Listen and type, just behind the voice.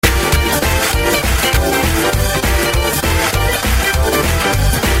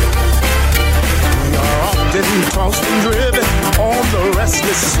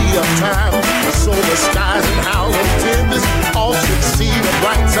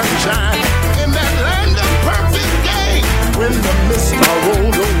sunshine in that land of perfect day. When the mist are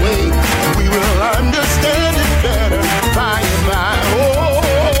rolled away, we will understand it better by and by.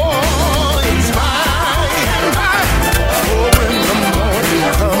 Oh, it's by and by. Oh, when the morning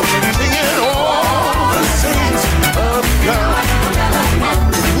comes, singing all the saints of God,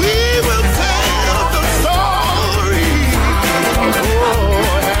 we will tell the story. Oh,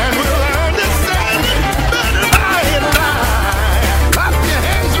 and we'll understand it better by and by. Clap your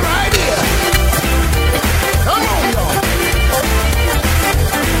hands right here. Come on, y'all.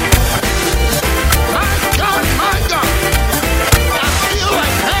 My God, my God. I feel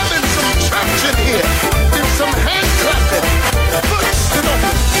like having some church in here. There's some hand clapping, foot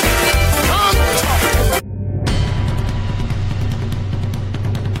stomping, tongue talking.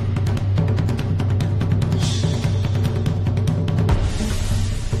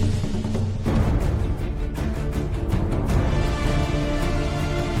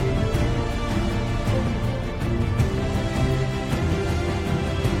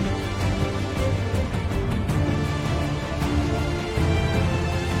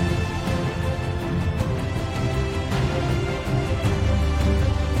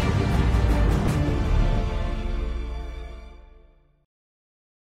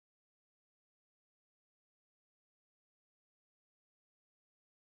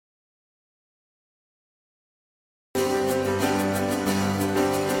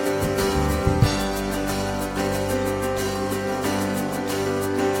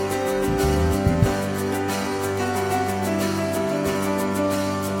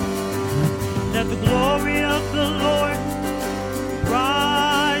 Let the glory of the Lord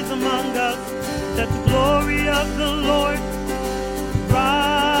rise among us. Let the glory of the Lord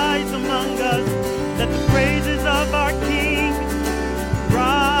rise among us. Let the praises of our King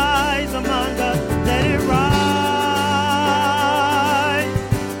rise among us. Let it rise.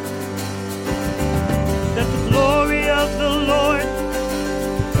 Let the glory of the Lord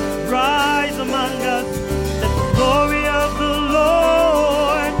rise among us. Let the glory of the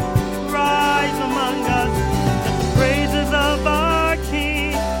Lord rise among us. Let the praises of our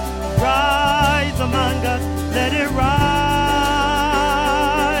King rise among us.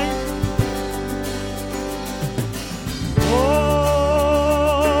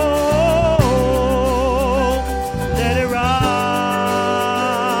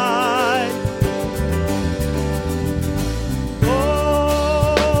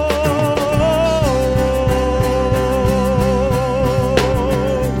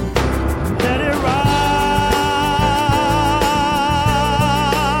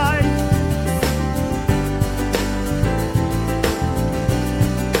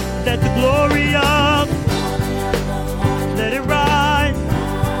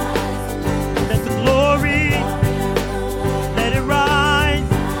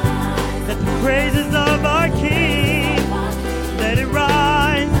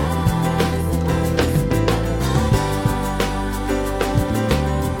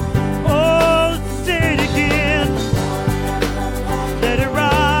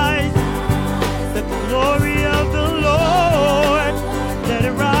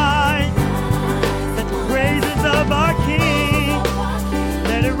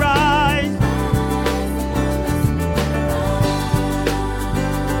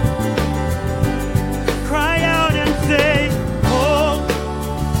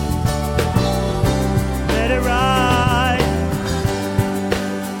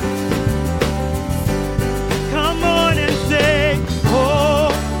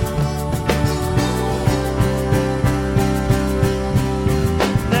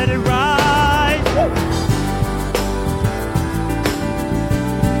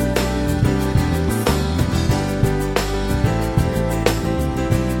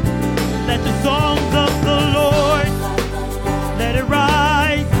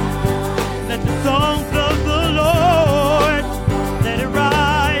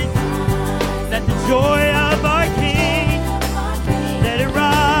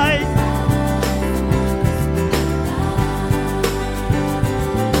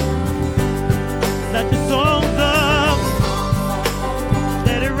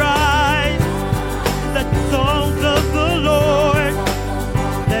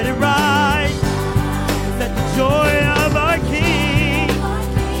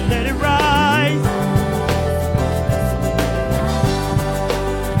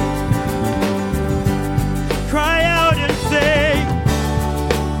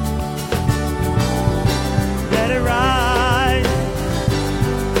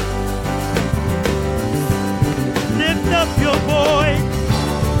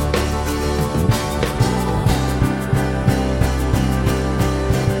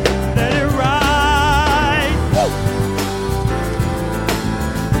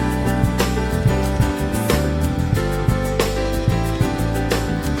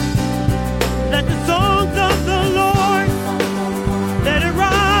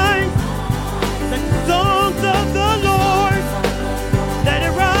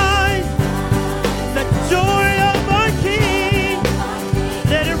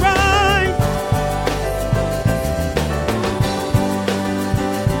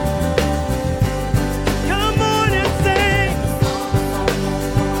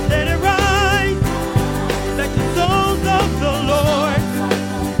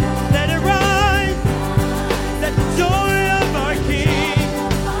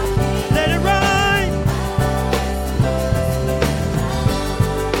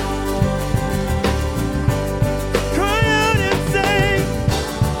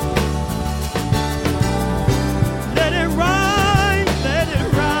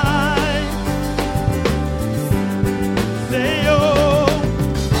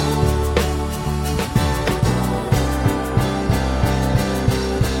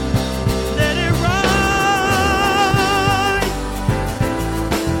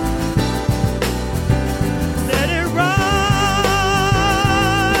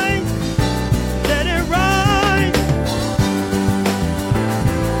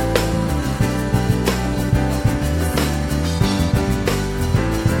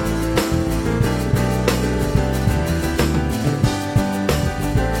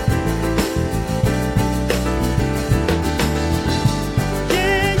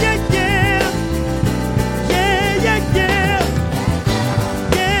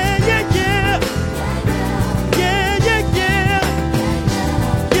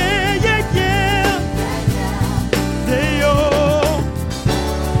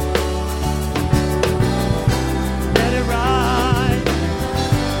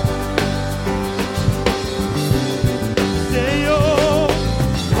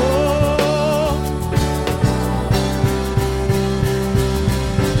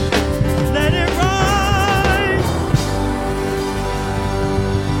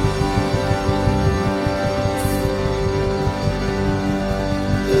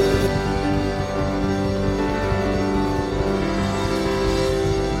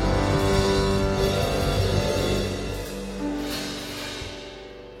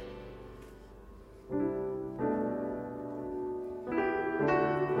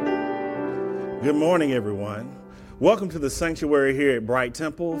 Good morning, everyone. Welcome to the sanctuary here at Bright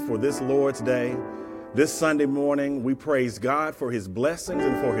Temple for this Lord's Day. This Sunday morning, we praise God for his blessings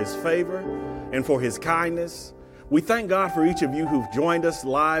and for his favor and for his kindness. We thank God for each of you who've joined us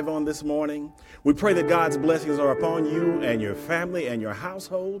live on this morning. We pray that God's blessings are upon you and your family and your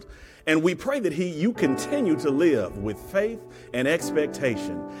household. And we pray that you continue to live with faith and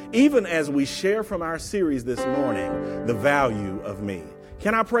expectation, even as we share from our series this morning, The Value of Me.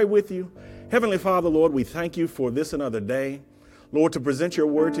 Can I pray with you? Heavenly Father, Lord, we thank you for this another day, Lord, to present your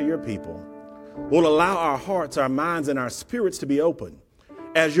word to your people. Lord, allow our hearts, our minds, and our spirits to be open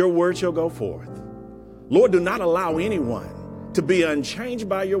as your word shall go forth. Lord, do not allow anyone to be unchanged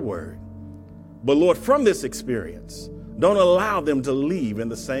by your word. But Lord, from this experience, don't allow them to leave in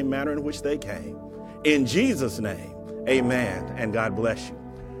the same manner in which they came. In Jesus' name, amen, and God bless you.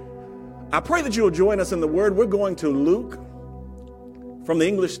 I pray that you'll join us in the word. We're going to Luke from the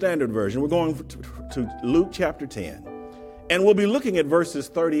English Standard Version. We're going to Luke chapter 10, and we'll be looking at verses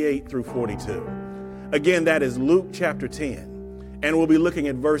 38 through 42. Again, that is Luke chapter 10, and we'll be looking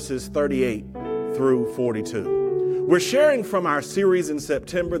at verses 38 through 42. We're sharing from our series in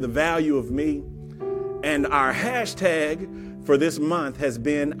September, The Value of Me, and our hashtag for this month has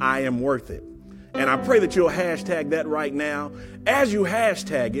been, I am worth it. And I pray that you'll hashtag that right now. As you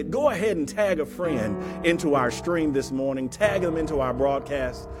hashtag it, go ahead and tag a friend into our stream this morning. Tag them into our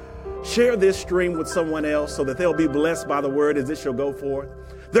broadcast. Share this stream with someone else so that they'll be blessed by the word as it shall go forth.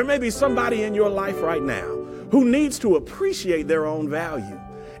 There may be somebody in your life right now who needs to appreciate their own value.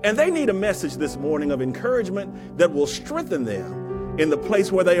 And they need a message this morning of encouragement that will strengthen them in the place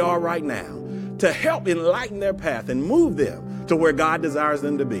where they are right now, to help enlighten their path and move them to where God desires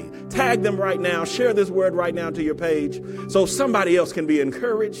them to be. Tag them right now. Share this word right now to your page so somebody else can be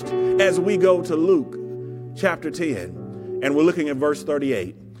encouraged as we go to Luke chapter 10. And we're looking at verse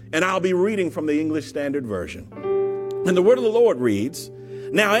 38. And I'll be reading from the English Standard Version. And the word of the Lord reads,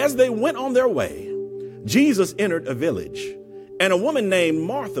 Now as they went on their way, Jesus entered a village, and a woman named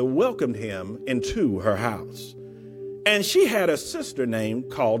Martha welcomed him into her house. And she had a sister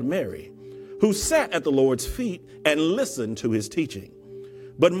named called Mary, who sat at the Lord's feet and listened to his teaching.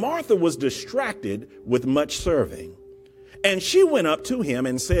 But Martha was distracted with much serving. And she went up to him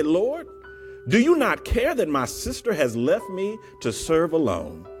and said, Lord, do you not care that my sister has left me to serve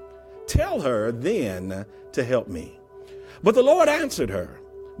alone? Tell her then to help me. But the Lord answered her,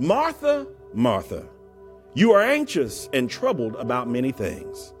 Martha, Martha, you are anxious and troubled about many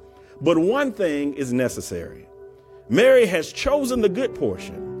things, but one thing is necessary. Mary has chosen the good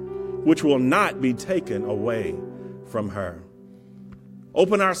portion, which will not be taken away from her.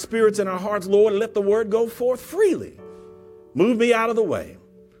 Open our spirits and our hearts, Lord, and let the word go forth freely. Move me out of the way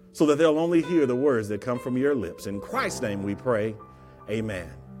so that they'll only hear the words that come from your lips. In Christ's name we pray, amen.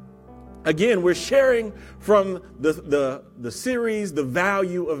 Again, we're sharing from the series, The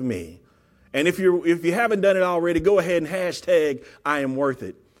Value of Me. And if you haven't done it already, go ahead and hashtag I am worth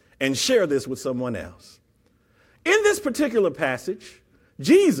it and share this with someone else. In this particular passage,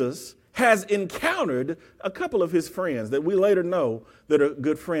 Jesus has encountered a couple of his friends that we later know that are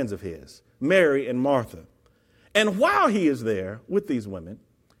good friends of his, Mary and Martha. And while he is there with these women,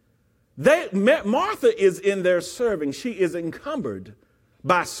 Martha is in there serving. She is encumbered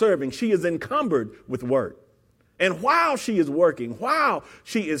by serving. She is encumbered with work. And while she is working, while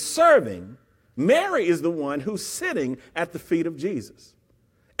she is serving, Mary is the one who's sitting at the feet of Jesus.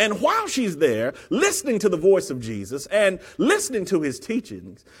 And while she's there, listening to the voice of Jesus and listening to his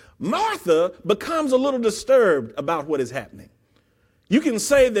teachings, Martha becomes a little disturbed about what is happening. You can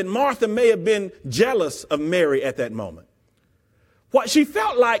say that Martha may have been jealous of Mary at that moment. What she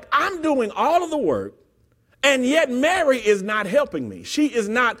felt like, I'm doing all of the work, and yet Mary is not helping me. She is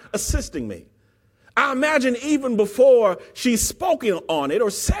not assisting me. I imagine even before she spoke on it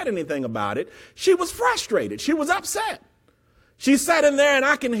or said anything about it, she was frustrated. She was upset. She sat in there and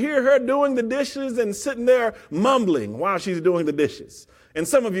I can hear her doing the dishes and sitting there mumbling while she's doing the dishes. And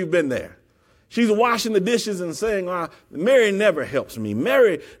some of you have been there. She's washing the dishes and saying, Mary never helps me.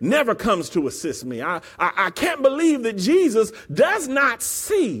 Mary never comes to assist me. I can't believe that Jesus does not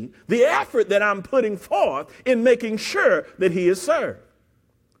see the effort that I'm putting forth in making sure that he is served.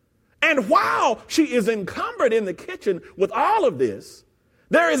 And while she is encumbered in the kitchen with all of this,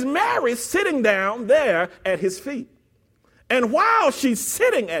 there is Mary sitting down there at his feet. And while she's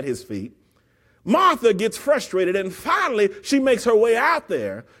sitting at his feet, Martha gets frustrated, and finally she makes her way out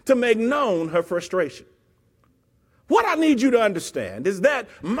there to make known her frustration. What I need you to understand is that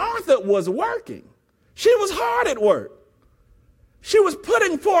Martha was working. She was hard at work. She was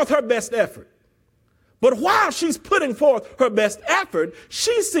putting forth her best effort. But while she's putting forth her best effort,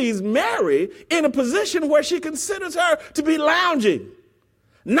 she sees Mary in a position where she considers her to be lounging,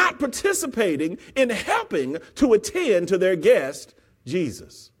 not participating in helping to attend to their guest,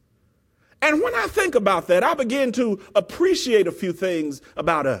 Jesus. And when I think about that, I begin to appreciate a few things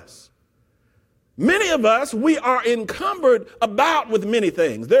about us. Many of us, we are encumbered about with many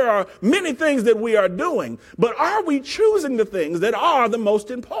things. There are many things that we are doing, but are we choosing the things that are the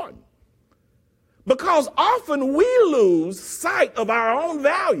most important? Because often we lose sight of our own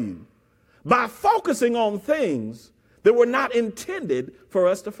value by focusing on things that were not intended for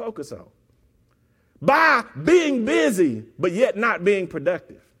us to focus on. By being busy, but yet not being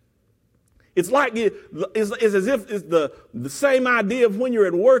productive. It's like it's as if it's the same idea of when you're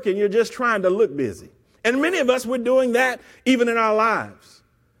at work and you're just trying to look busy. And many of us, we're doing that even in our lives.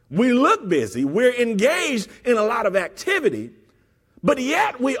 We look busy. We're engaged in a lot of activity, but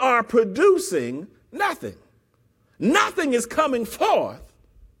yet we are producing nothing. Nothing is coming forth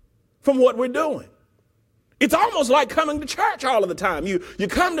from what we're doing. It's almost like coming to church all of the time. You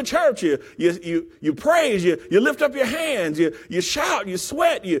come to church, you praise, you lift up your hands, you shout, you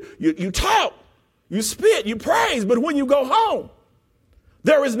sweat, you talk, you spit, you praise. But when you go home,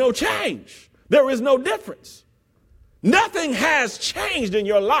 there is no change. There is no difference. Nothing has changed in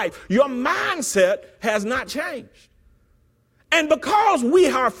your life. Your mindset has not changed. And because we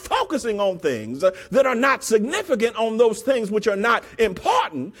are focusing on things that are not significant, on those things which are not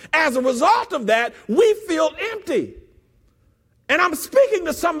important, as a result of that, we feel empty. And I'm speaking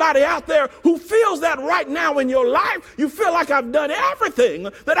to somebody out there who feels that right now in your life. You feel like I've done everything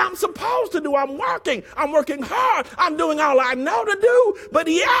that I'm supposed to do. I'm working hard. I'm doing all I know to do. But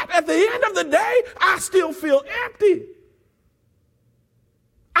yet, at the end of the day, I still feel empty.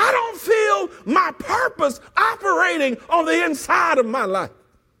 I don't feel my purpose operating on the inside of my life.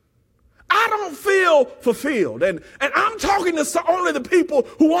 I don't feel fulfilled. And I'm talking to only the people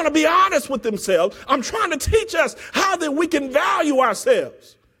who want to be honest with themselves. I'm trying to teach us how that we can value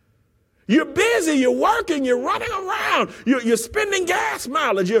ourselves. You're busy, you're working, you're running around, you're spending gas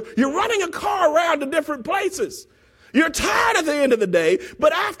mileage, you're running a car around to different places. You're tired at the end of the day,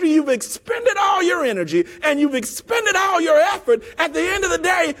 but after you've expended all your energy and you've expended all your effort, at the end of the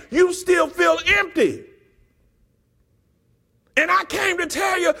day, you still feel empty. And I came to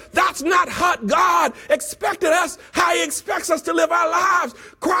tell you that's not how God expected us, how he expects us to live our lives.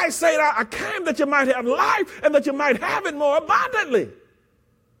 Christ said, I came that you might have life and that you might have it more abundantly.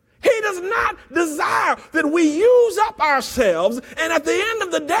 He does not desire that we use up ourselves, and at the end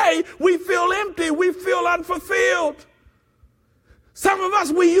of the day, we feel empty, we feel unfulfilled. Some of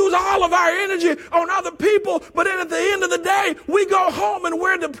us, we use all of our energy on other people, but then at the end of the day, we go home and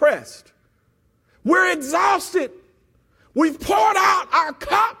we're depressed. We're exhausted. We've poured out our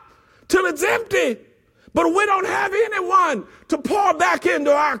cup till it's empty, but we don't have anyone to pour back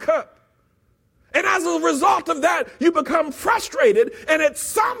into our cup. And as a result of that, you become frustrated, and at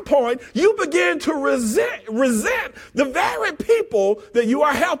some point, you begin to resent the very people that you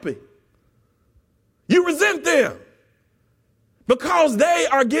are helping. You resent them because they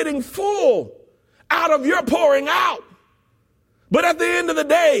are getting full out of your pouring out. But at the end of the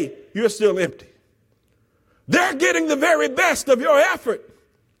day, you're still empty. They're getting the very best of your effort.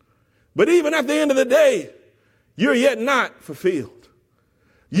 But even at the end of the day, you're yet not fulfilled.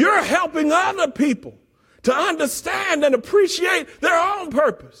 You're helping other people to understand and appreciate their own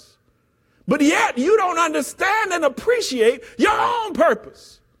purpose. But yet you don't understand and appreciate your own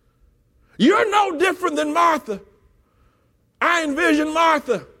purpose. You're no different than Martha. I envision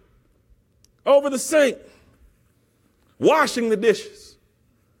Martha over the sink, washing the dishes,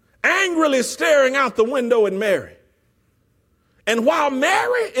 angrily staring out the window at Mary. And while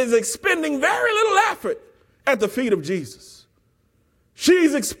Mary is expending very little effort at the feet of Jesus,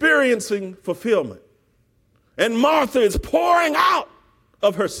 she's experiencing fulfillment. And Martha is pouring out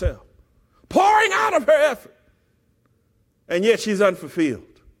of herself, pouring out of her effort. And yet she's unfulfilled.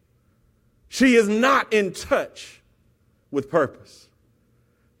 She is not in touch with purpose.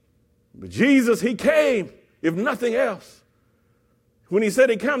 But Jesus, he came, if nothing else, when he said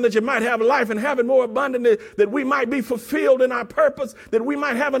he came that you might have life and have it more abundantly, that we might be fulfilled in our purpose, that we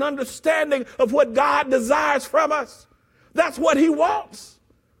might have an understanding of what God desires from us. That's what he wants.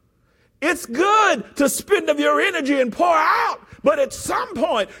 It's good to spend of your energy and pour out, but at some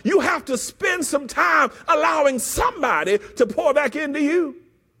point you have to spend some time allowing somebody to pour back into you.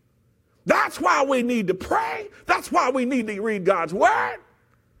 That's why we need to pray. That's why we need to read God's word.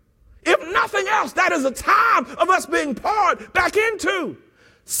 If nothing else, that is a time of us being poured back into.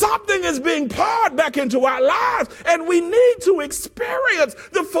 Something is being poured back into our lives, and we need to experience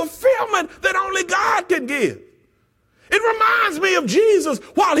the fulfillment that only God can give. It reminds me of Jesus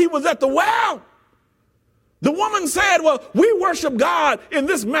while he was at the well. The woman said, well, we worship God in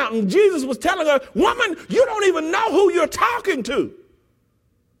this mountain. Jesus was telling her, woman, you don't even know who you're talking to.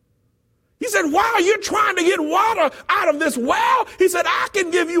 He said, why are you trying to get water out of this well? He said, I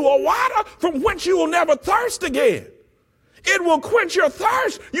can give you a water from which you will never thirst again. It will quench your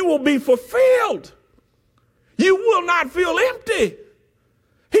thirst. You will be fulfilled. You will not feel empty.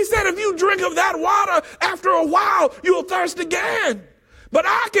 He said, if you drink of that water, after a while, you'll thirst again. But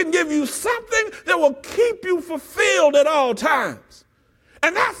I can give you something that will keep you fulfilled at all times.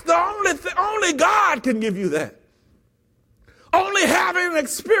 And that's the only God can give you that. Only having an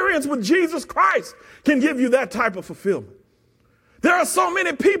experience with Jesus Christ can give you that type of fulfillment. There are so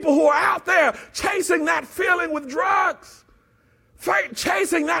many people who are out there chasing that feeling with drugs,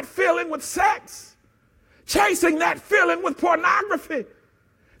 chasing that feeling with sex, chasing that feeling with pornography.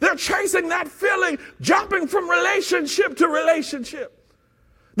 They're chasing that feeling, jumping from relationship to relationship.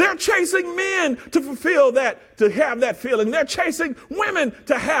 They're chasing men to fulfill that, to have that feeling. They're chasing women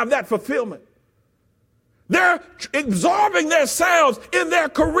to have that fulfillment. They're absorbing themselves in their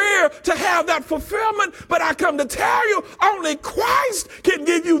career to have that fulfillment. But I come to tell you, only Christ can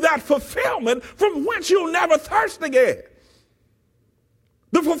give you that fulfillment from whence you'll never thirst again.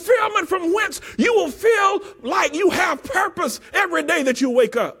 The fulfillment from whence you will feel like you have purpose every day that you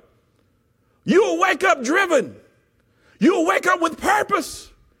wake up. You'll wake up driven. You'll wake up with purpose.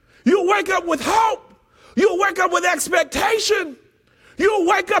 You'll wake up with hope. You'll wake up with expectation. You'll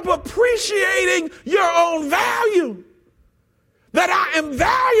wake up appreciating your own value. That I am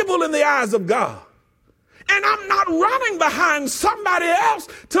valuable in the eyes of God. And I'm not running behind somebody else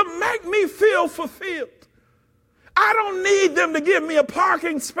to make me feel fulfilled. I don't need them to give me a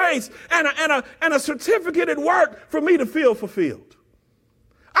parking space and a certificate at work for me to feel fulfilled.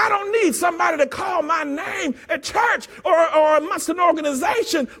 I don't need somebody to call my name at church or amongst an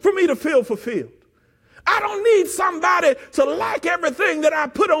organization for me to feel fulfilled. I don't need somebody to like everything that I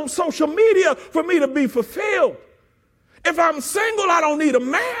put on social media for me to be fulfilled. If I'm single, I don't need a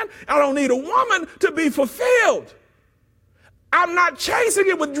man, I don't need a woman to be fulfilled. I'm not chasing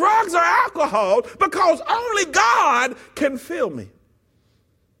it with drugs or alcohol because only God can fill me.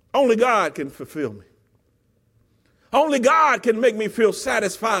 Only God can fulfill me. Only God can make me feel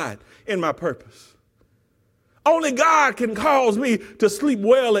satisfied in my purpose. Only God can cause me to sleep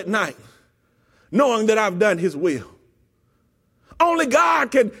well at night, knowing that I've done his will. Only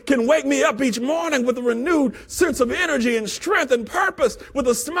God can wake me up each morning with a renewed sense of energy and strength and purpose, with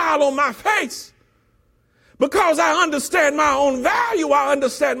a smile on my face. Because I understand my own value, I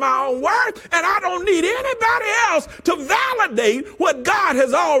understand my own worth, and I don't need anybody else to validate what God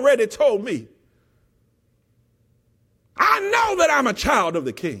has already told me. I know that I'm a child of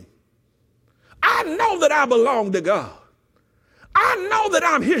the King. I know that I belong to God. I know that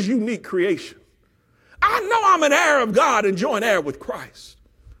I'm his unique creation. I know I'm an heir of God and joint heir with Christ.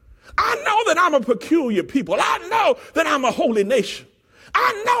 I know that I'm a peculiar people. I know that I'm a holy nation.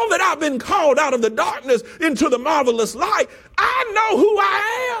 I know that I've been called out of the darkness into the marvelous light. I know who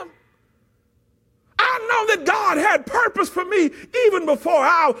I am. I know that God had purpose for me even before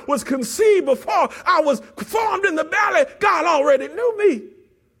I was conceived, before I was formed in the belly. God already knew me.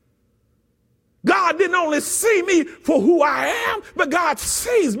 God didn't only see me for who I am, but God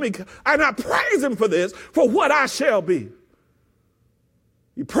sees me, and I praise him for this, for what I shall be.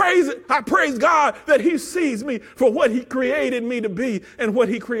 I praise God that he sees me for what he created me to be and what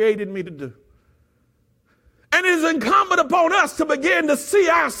he created me to do. And it is incumbent upon us to begin to see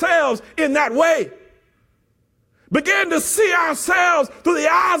ourselves in that way. Begin to see ourselves through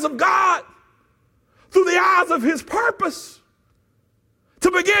the eyes of God, through the eyes of his purpose.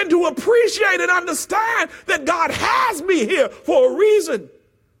 To begin to appreciate and understand that God has me here for a reason.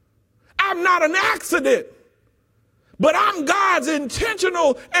 I'm not an accident, but I'm God's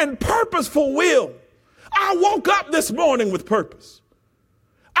intentional and purposeful will. I woke up this morning with purpose.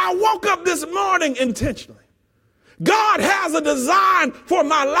 I woke up this morning intentionally. God has a design for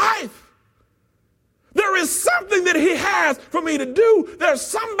my life. There is something that he has for me to do. There's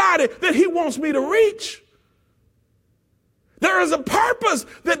somebody that he wants me to reach. There is a purpose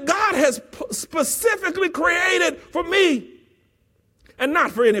that God has specifically created for me and not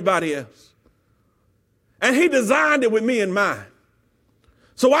for anybody else. And he designed it with me in mind.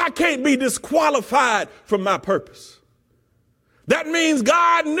 So I can't be disqualified from my purpose. That means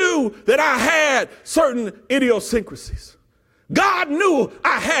God knew that I had certain idiosyncrasies. God knew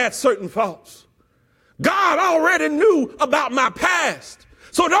I had certain faults. God already knew about my past.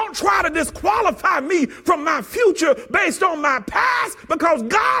 So don't try to disqualify me from my future based on my past, because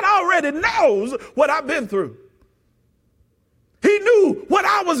God already knows what I've been through. He knew what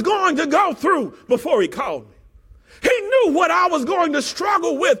I was going to go through before he called me. He knew what I was going to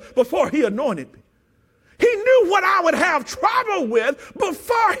struggle with before he anointed me. He knew what I would have trouble with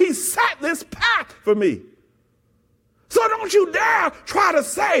before he set this path for me. So don't you dare try to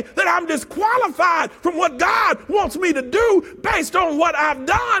say that I'm disqualified from what God wants me to do based on what I've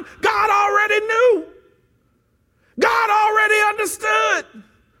done. God already knew. God already understood.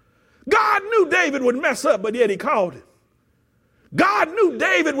 God knew David would mess up, but yet he called him. God knew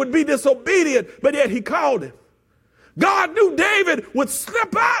David would be disobedient, but yet he called him. God knew David would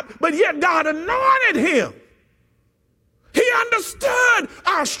slip up, but yet God anointed him. He understood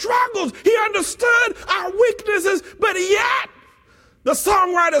our struggles. He understood our weaknesses, but yet, the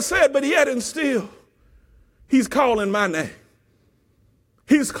songwriter said, but yet and still, he's calling my name.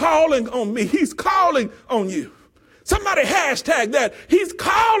 He's calling on me. He's calling on you. Somebody hashtag that. He's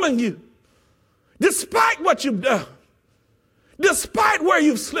calling you. Despite what you've done, despite where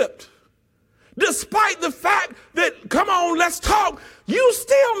you've slipped, despite the fact that, come on, let's talk, you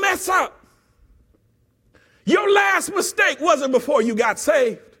still mess up. Your last mistake wasn't before you got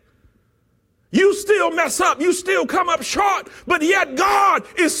saved. You still mess up. You still come up short, but yet God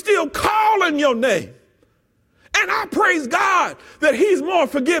is still calling your name. And I praise God that he's more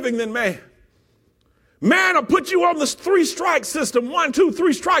forgiving than man. Man will put you on the 3-strike system. 1, 2,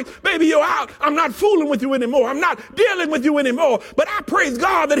 3 strikes. Baby, you're out. I'm not fooling with you anymore. I'm not dealing with you anymore. But I praise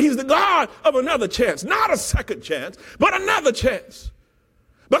God that he's the God of another chance. Not a second chance, but another chance.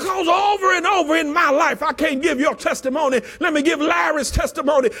 Because over and over in my life, I can't give your testimony. Let me give Larry's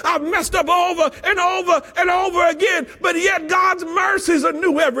testimony. I've messed up over and over and over again, but yet God's mercies are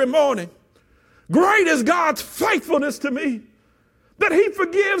new every morning. Great is God's faithfulness to me, that he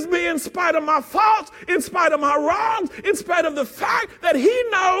forgives me in spite of my faults, in spite of my wrongs, in spite of the fact that he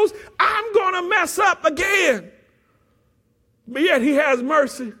knows I'm going to mess up again. But yet he has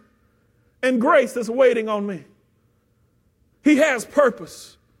mercy and grace that's waiting on me. He has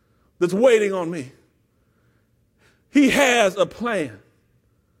purpose that's waiting on me. He has a plan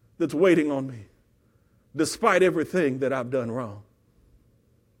that's waiting on me, despite everything that I've done wrong.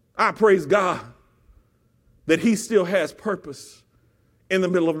 I praise God that he still has purpose in the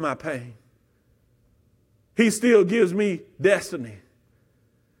middle of my pain. He still gives me destiny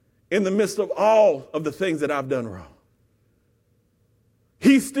in the midst of all of the things that I've done wrong.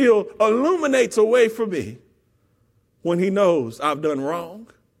 He still illuminates a way for me when he knows I've done wrong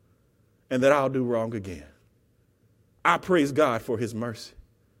and that I'll do wrong again. I praise God for his mercy.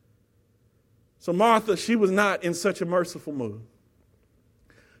 So Martha, she was not in such a merciful mood.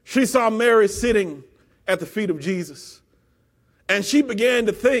 She saw Mary sitting at the feet of Jesus, and she began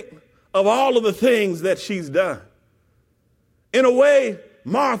to think of all of the things that she's done. In a way,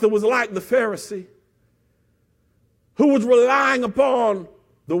 Martha was like the Pharisee who was relying upon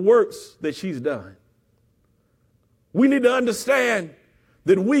the works that she's done. We need to understand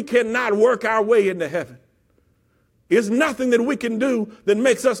that we cannot work our way into heaven. There's nothing that we can do that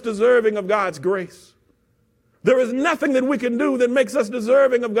makes us deserving of God's grace. There is nothing that we can do that makes us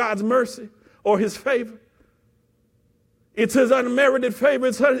deserving of God's mercy or his favor. It's his unmerited favor.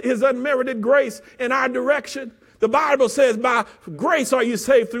 It's his unmerited grace in our direction. The Bible says, by grace are you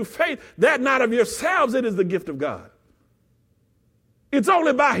saved through faith, that not of yourselves, it is the gift of God. It's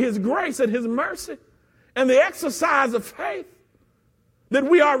only by his grace and his mercy and the exercise of faith that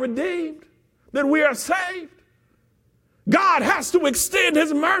we are redeemed, that we are saved. God has to extend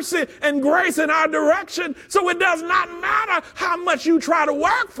his mercy and grace in our direction, so it does not matter how much you try to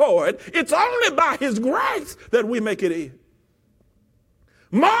work for it. It's only by his grace that we make it in.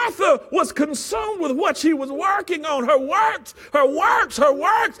 Martha was consumed with what she was working on, her works,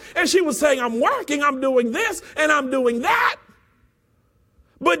 and she was saying, I'm working, I'm doing this, and I'm doing that.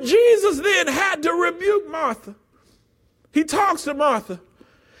 But Jesus then had to rebuke Martha. He talks to Martha,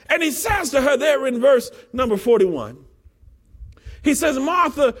 and he says to her there in verse number 41, he says,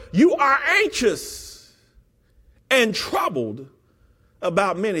 Martha, you are anxious and troubled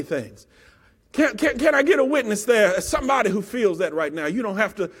about many things. Can I get a witness there? Somebody who feels that right now. You don't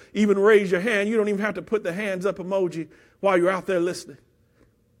have to even raise your hand. You don't even have to put the hands up emoji while you're out there listening.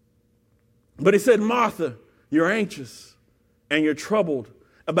 But he said, Martha, you're anxious and you're troubled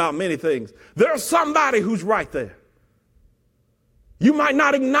about many things. There's somebody who's right there. You might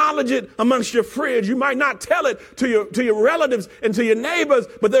not acknowledge it amongst your friends. You might not tell it to your relatives and to your neighbors,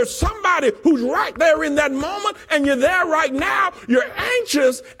 but there's somebody who's right there in that moment, and you're there right now. You're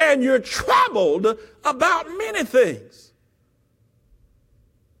anxious and you're troubled about many things.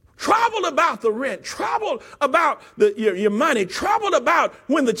 troubled about the rent, troubled about your money, troubled about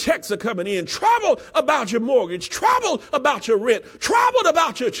when the checks are coming in, troubled about your mortgage, troubled about your rent, troubled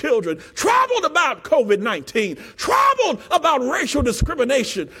about your children, troubled about COVID-19, troubled about racial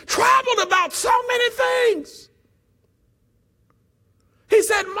discrimination, troubled about so many things. He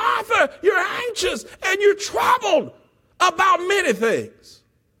said, Martha, you're anxious and you're troubled about many things.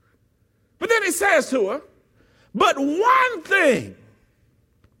 But then he says to her, but one thing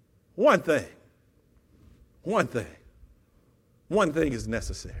is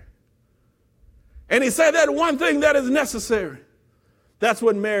necessary. And he said that one thing that is necessary, that's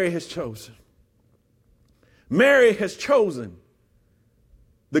what Mary has chosen. Mary has chosen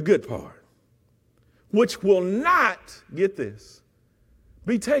the good part, which will not, get this,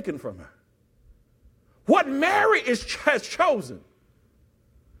 be taken from her. What Mary has chosen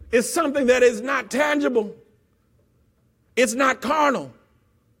is something that is not tangible. It's not carnal.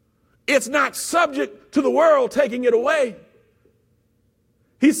 It's not subject to the world taking it away.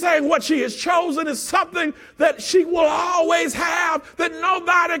 He's saying what she has chosen is something that she will always have, that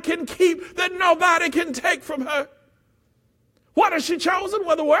nobody can keep, that nobody can take from her. What has she chosen?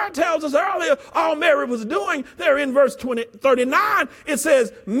 Well, the word tells us earlier all Mary was doing. There in verse 39, it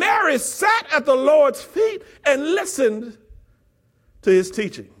says, Mary sat at the Lord's feet and listened to his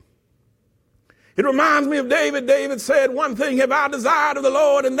teaching. It reminds me of David. David said, one thing have I desired of the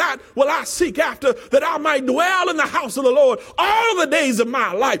Lord, and that will I seek after, that I might dwell in the house of the Lord all the days of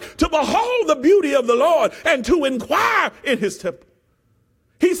my life, to behold the beauty of the Lord and to inquire in his temple.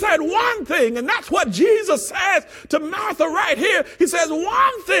 He said one thing, and that's what Jesus says to Martha right here. He says,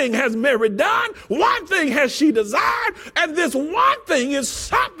 one thing has Mary done, one thing has she desired, and this one thing is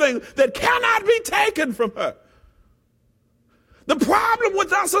something that cannot be taken from her. The problem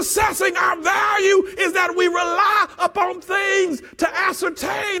with us assessing our value is that we rely upon things to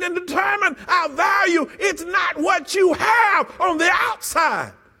ascertain and determine our value. It's not what you have on the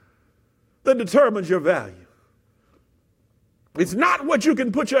outside that determines your value. It's not what you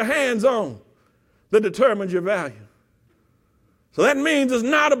can put your hands on that determines your value. So that means it's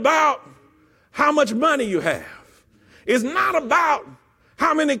not about how much money you have. It's not about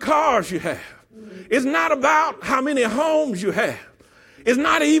how many cars you have. It's not about how many homes you have. It's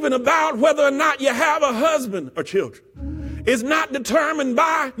not even about whether or not you have a husband or children. It's not determined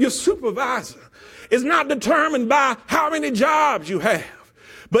by your supervisor. It's not determined by how many jobs you have.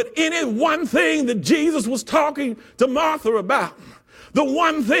 But any one thing that Jesus was talking to Martha about, the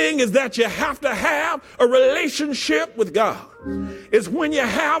one thing is that you have to have a relationship with God. It's when you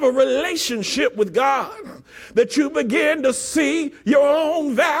have a relationship with God that you begin to see your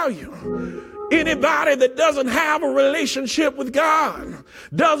own value. Anybody that doesn't have a relationship with God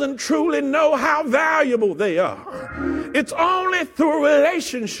doesn't truly know how valuable they are. It's only through a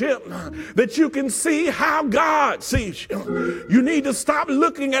relationship that you can see how God sees you. You need to stop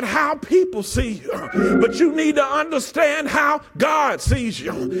looking at how people see you, but you need to understand how God sees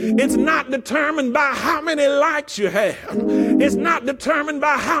you. It's not determined by how many likes you have. It's not determined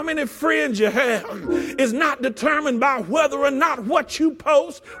by how many friends you have. It's not determined by whether or not what you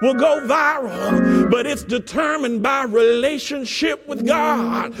post will go viral. But it's determined by relationship with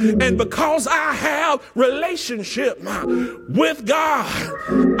God. And because I have relationship with God,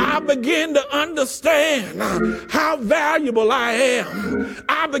 I begin to understand how valuable I am.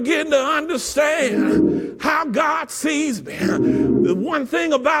 I begin to understand how God sees me. The one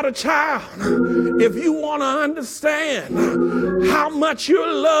thing about a child, if you want to understand how much you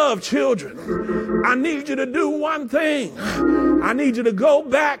love children, I need you to do one thing. I need you to go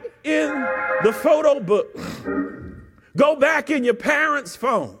back in the photo book. Go back in your parents'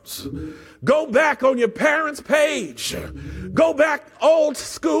 phones. Go back on your parents' page. Go back old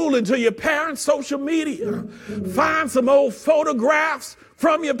school into your parents' social media. Find some old photographs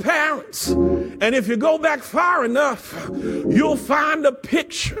from your parents. And if you go back far enough, you'll find a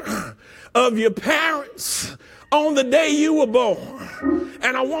picture of your parents on the day you were born.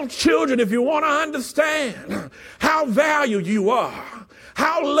 And I want children, if you want to understand how valued you are,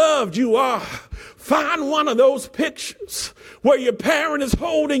 how loved you are, find one of those pictures where your parent is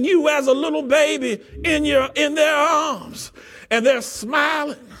holding you as a little baby in their arms, and they're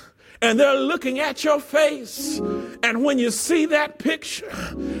smiling and they're looking at your face. And when you see that picture,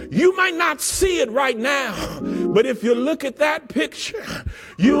 you might not see it right now, but if you look at that picture,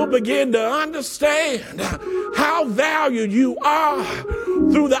 you'll begin to understand how valued you are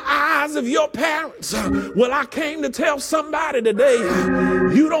through the eyes of your parents. Well, I came to tell somebody today,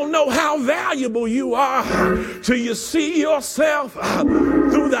 you don't know how valuable you are till you see yourself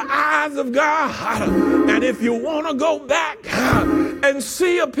through the eyes of God. And if you want to go back and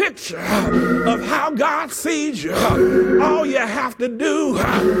see a picture of how God sees you, all you have to do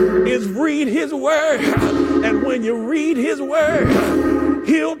is read his word. And when you read his word,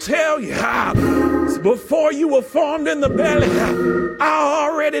 he'll tell you, before you were formed in the belly, I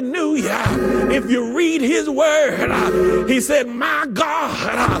already knew you. If you read his word, he said, my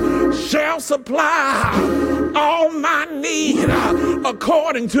God shall supply all my need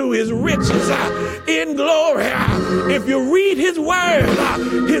according to his riches in glory. If you read his word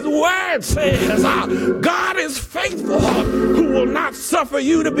says, God is faithful, who will not suffer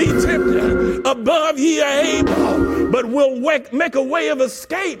you to be tempted above ye are able, but will make a way of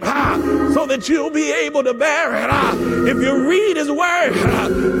escape so that you'll be able to bear it. If you read his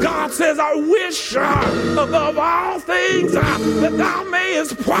word, God says, I wish above all things that thou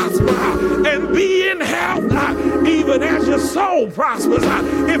mayest prosper and be in health, even as your soul prospers.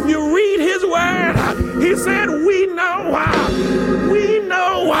 If you read his word, he said, we know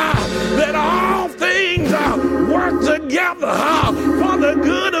that all things work together for the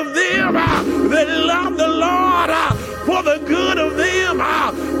good of them that love the Lord, for the good of them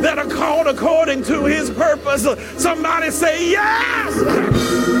that are called according to his purpose. Somebody say yes.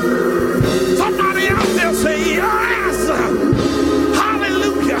 Somebody out there say yes.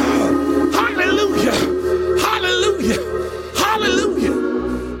 Hallelujah. Hallelujah. Hallelujah. Hallelujah.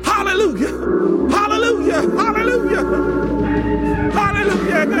 Hallelujah. Hallelujah. Hallelujah. Hallelujah.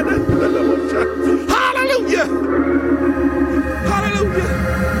 Hallelujah. Hallelujah.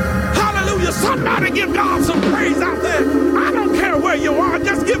 Hallelujah. Somebody give God some praise out there. I don't care where you are.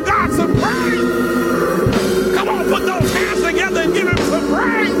 Just give God some praise. Come on, put those hands together and give him some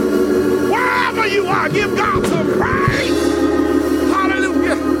praise. Wherever you are, give God some praise.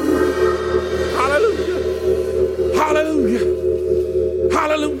 Hallelujah. Hallelujah. Hallelujah.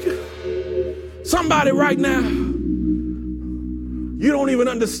 Hallelujah. Somebody right now, you don't even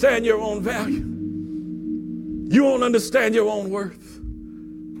understand your own value. You don't understand your own worth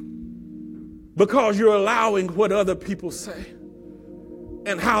because you're allowing what other people say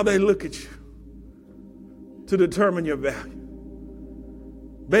and how they look at you to determine your value.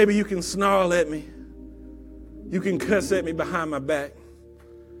 Baby, you can snarl at me. You can cuss at me behind my back.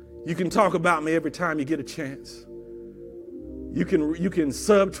 You can talk about me every time you get a chance. You can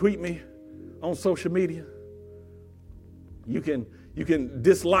subtweet me on social media. You can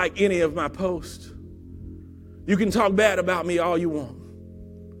dislike any of my posts. You can talk bad about me all you want.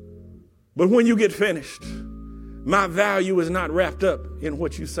 But when you get finished, my value is not wrapped up in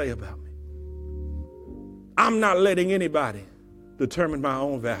what you say about me. I'm not letting anybody determine my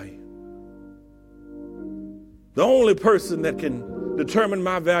own value. The only person that can determine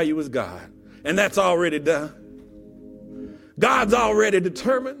my value is God, and that's already done. God's already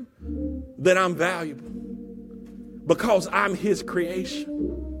determined that I'm valuable because I'm his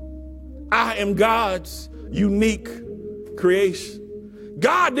creation. I am God's unique creation.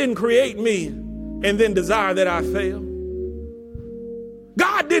 God didn't create me and then desire that I fail.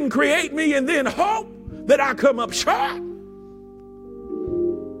 God didn't create me and then hope that I come up short.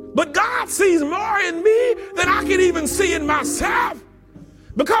 But God sees more in me than I can even see in myself,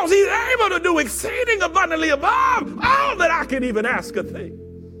 because he's able to do exceeding abundantly above all that I can even ask or think.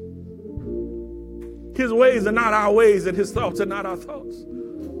 His ways are not our ways, and his thoughts are not our thoughts.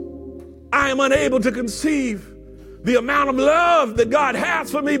 I am unable to conceive the amount of love that God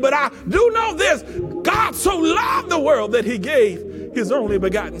has for me, but I do know this: God so loved the world that he gave his only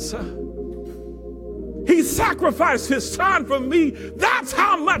begotten son. He sacrificed his son for me. That's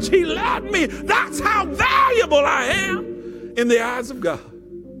how much he loved me. That's how valuable I am in the eyes of God.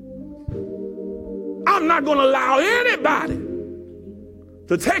 I'm not going to allow anybody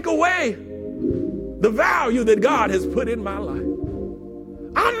to take away the value that God has put in my life.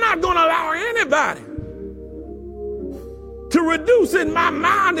 I'm not going to allow anybody to reduce in my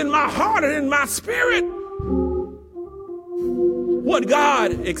mind, in my heart, and in my spirit what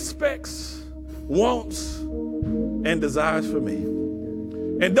God expects, wants, and desires for me.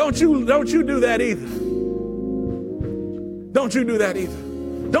 And don't you do that either. Don't you do that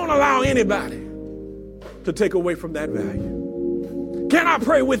either. Don't allow anybody to take away from that value. Can I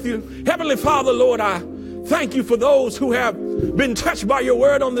pray with you? Heavenly Father, Lord, I thank you for those who have been touched by your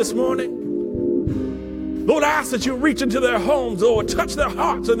word on this morning. Lord, I ask that you reach into their homes, Lord, touch their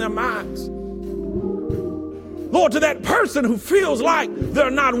hearts and their minds. Lord, to that person who feels like they're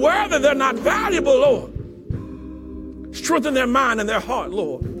not worthy, they're not valuable, Lord, strengthen their mind and their heart,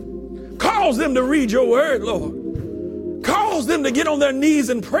 Lord. Cause them to read your word, Lord. Cause them to get on their knees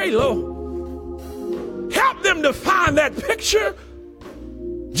and pray, Lord. Help them to find that picture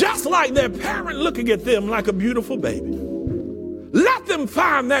just like their parent looking at them like a beautiful baby. Let them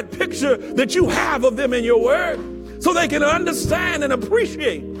find that picture that you have of them in your word so they can understand and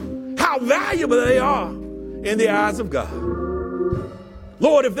appreciate how valuable they are in the eyes of God.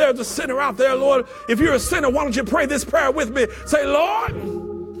 Lord, if there's a sinner out there, Lord, if you're a sinner, why don't you pray this prayer with me? Say, Lord,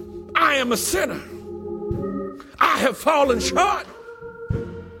 I am a sinner. I have fallen short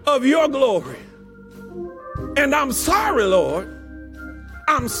of your glory. And I'm sorry, Lord.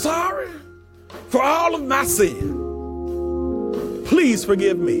 I'm sorry for all of my sin. Please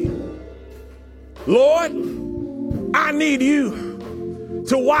forgive me. Lord, I need you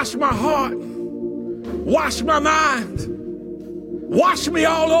to wash my heart, wash my mind, wash me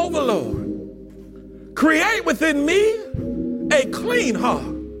all over, Lord. Create within me a clean heart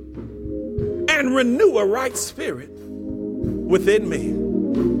and renew a right spirit within me.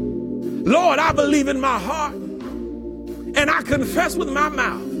 Lord, I believe in my heart and I confess with my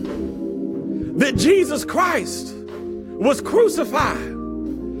mouth that Jesus Christ was crucified.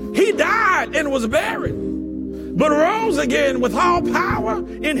 He died and was buried, but rose again with all power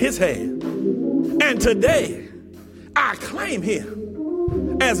in his hand. And today, I claim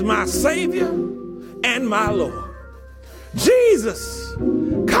him as my Savior and my Lord. Jesus,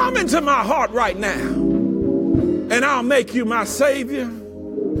 come into my heart right now, and I'll make you my Savior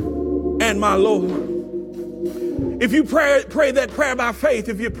and my Lord. If you pray that prayer by faith,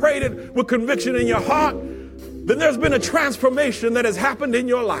 if you prayed it with conviction in your heart, then there's been a transformation that has happened in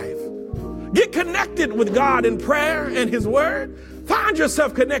your life. Get connected with God in prayer and his word. Find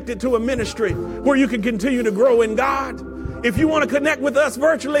yourself connected to a ministry where you can continue to grow in God. If you want to connect with us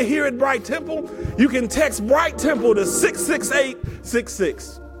virtually here at Bright Temple, you can text Bright Temple to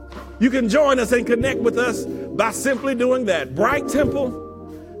 66866. You can join us and connect with us by simply doing that. Bright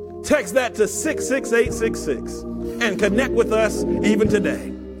Temple, text that to 66866 and connect with us even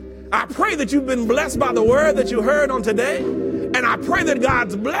today. I pray that you've been blessed by the word that you heard on today. And I pray that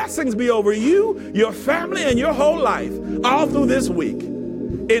God's blessings be over you, your family, and your whole life all through this week.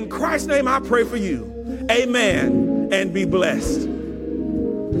 In Christ's name, I pray for you. Amen. And be blessed.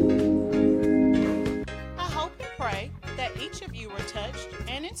 I hope and pray that each of you were touched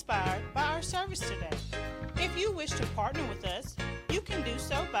and inspired by our service today. If you wish to partner with us, you can do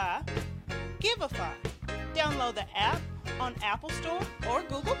so by Giveify. Download the app on Apple Store or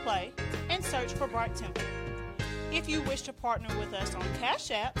Google Play and search for Bright Temple. If you wish to partner with us on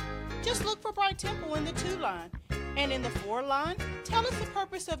Cash App, just look for Bright Temple in the 2 line, and in the 4 line, tell us the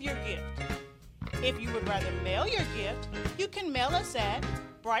purpose of your gift. If you would rather mail your gift, you can mail us at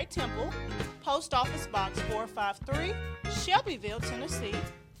Bright Temple, Post Office Box 453, Shelbyville, Tennessee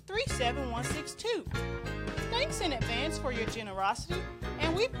 37162. Thanks in advance for your generosity,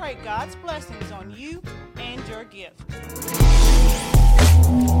 and we pray God's blessings on you and your gift.